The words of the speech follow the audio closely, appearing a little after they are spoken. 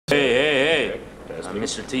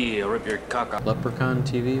Mr. T, I'll rip your cock off. Leprechaun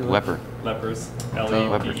TV? Leper. Lepers.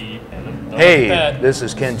 L-E-P-E. Hey, this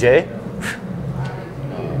is Ken J.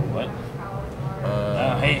 What?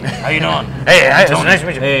 Hey, how you doing? Hey, it's nice to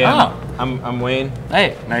meet you. Hey, I'm Wayne.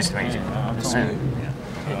 Hey, nice to meet you.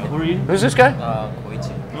 Who are you? Who's this guy?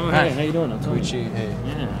 Koichi. Oh, hey, how you doing? I'm Tony. Koichi, hey.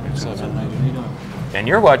 Yeah. What's up, man? How you doing? And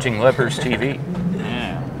you're watching Lepers TV.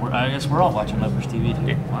 Yeah. I guess we're all watching Lepers TV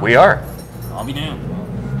too. Wow. We are. I'll be damned.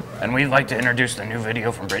 And we'd like to introduce the new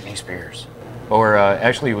video from Britney Spears. Or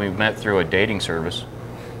actually, we met through a dating service.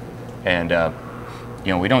 And,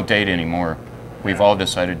 you know, we don't date anymore. We've all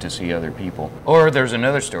decided to see other people. Or there's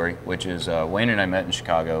another story, which is Wayne and I met in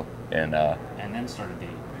Chicago. And then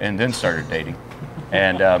started dating.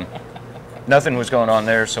 And nothing was going on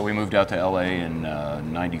there, so we moved out to LA in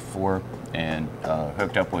 '94 and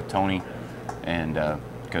hooked up with Tony, and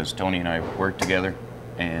because Tony and I worked together,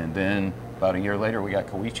 and then about a year later we got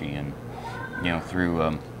Koichi, and you know through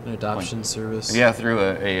An adoption service. yeah, through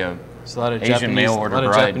a There's a lot of Asian Japanese, mail order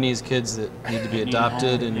bride. Japanese kids that need to be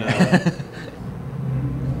adopted, and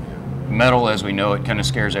metal as we know it kind of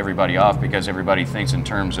scares everybody off because everybody thinks in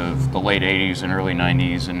terms of the late '80s and early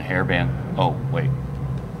 *90s and hair band. Oh wait.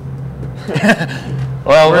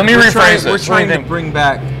 Well, let me rephrase this. We're trying to bring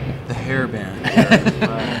back the hairband,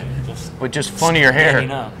 with just funnier hair.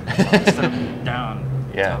 Instead of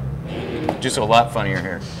down. Yeah, just a lot funnier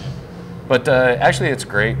hair. But actually, it's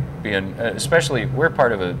great being, especially we're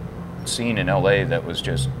part of a scene in LA that was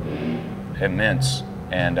just immense,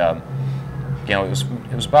 and you know, it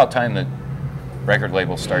was about time that record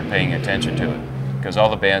labels started paying attention to it, because all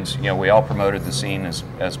the bands, you know, we all promoted the scene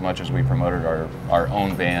as much as we promoted our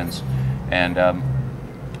own bands, and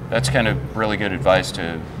that's kind of really good advice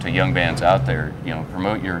to young bands out there. You know,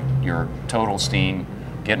 promote your total scene,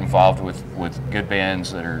 get involved with good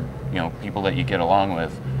bands that are, you know, people that you get along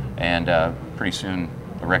with, and pretty soon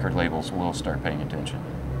the record labels will start paying attention.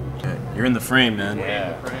 okay, you're in the frame, man.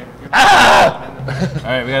 Yeah. Ah! All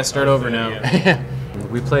right, we gotta start over now.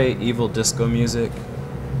 We play evil disco music,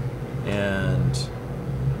 and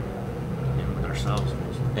With ourselves.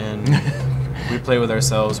 we play with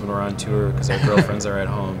ourselves when we're on tour because our girlfriends are at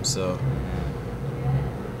home. So,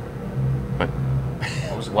 But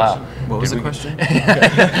What was the wow, question? what was Did the we-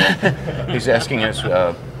 question? He's asking us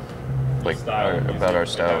like Style of about our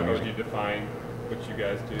music. style. How of would music. you define what you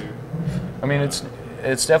guys do? I mean,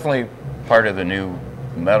 it's definitely part of the new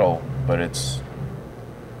metal, but it's,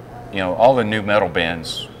 you know, all the new metal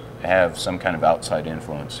bands have some kind of outside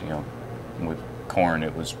influence. You know, with Korn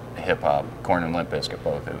it was hip hop. Korn and Limp Bizkit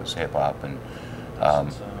both, it was hip hop, and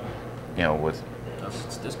you know, with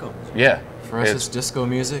It's disco. yeah, For us, it's disco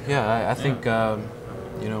music. Yeah, I think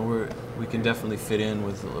you know we can definitely fit in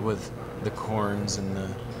with the Korns and the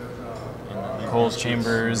Cold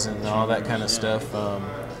Chambers and all that kind of stuff.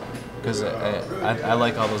 Because I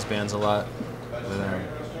like all those bands a lot. But,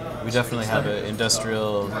 we definitely have an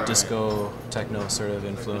industrial disco techno sort of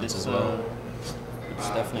influence as well. It's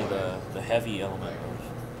definitely the heavy element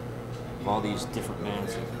of all these different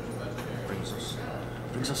bands that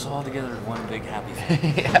brings us all together in one big happy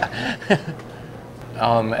family.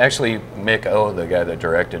 yeah. Actually, Mick O, the guy that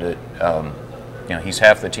directed it, you know, he's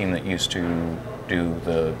half the team that used to do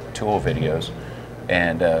the Tool videos,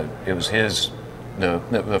 and it was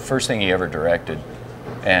the first thing he ever directed,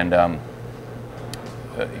 and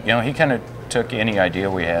you know, he kind of took any idea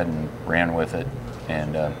we had and ran with it,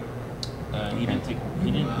 and He didn't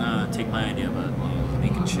take my idea about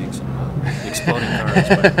making chicks and exploding cars.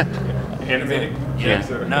 But Animated?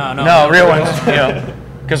 yeah. Or- no, real ones, you know,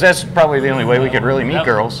 because that's probably the only way we could really meet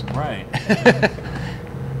girls. Right.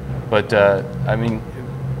 But I mean,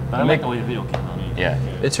 But I like the way the video came out. yeah.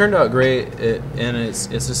 It turned out great, and it's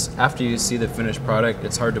just after you see the finished product,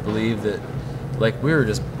 it's hard to believe that, like, we were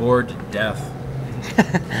just bored to death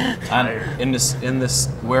in this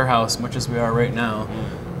warehouse, much as we are right now,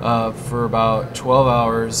 for about 12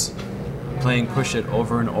 hours, playing Push It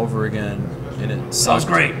over and over again, and it Sounds sucked.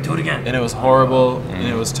 great. Do it again. And it was horrible, and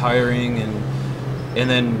it was tiring, and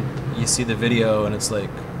then you see the video, and it's like,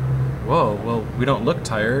 whoa, well, we don't look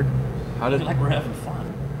tired. How I did feel like we're having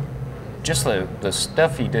fun. Just the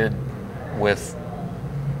stuff he did with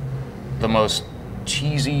the most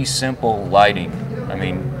cheesy, simple lighting. I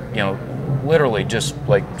mean, you know, literally just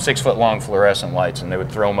like 6-foot-long fluorescent lights, and they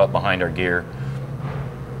would throw them up behind our gear.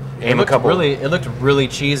 It looked really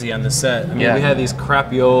cheesy on the set. I mean, Yeah. we had these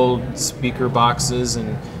crappy old speaker boxes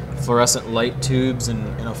and fluorescent light tubes and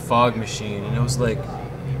a fog machine, and it was like,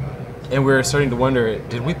 and we were starting to wonder,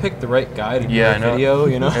 did we pick the right guy to do Yeah, the I know. video?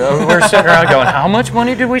 You know, We were sitting around going, how much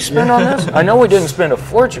money did we spend on this? I know we didn't spend a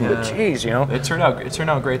fortune, but geez, you know. it turned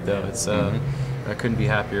out great though. It's I couldn't be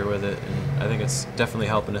happier with it, and I think it's definitely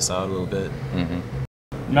helping us out a little bit.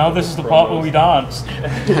 Now this is the part where we dance.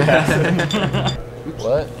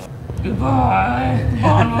 What? Goodbye.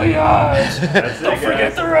 Bon voyage. That's it, Don't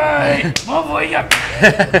forget guys. the ride. Bon voyage.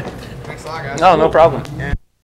 No, no problem.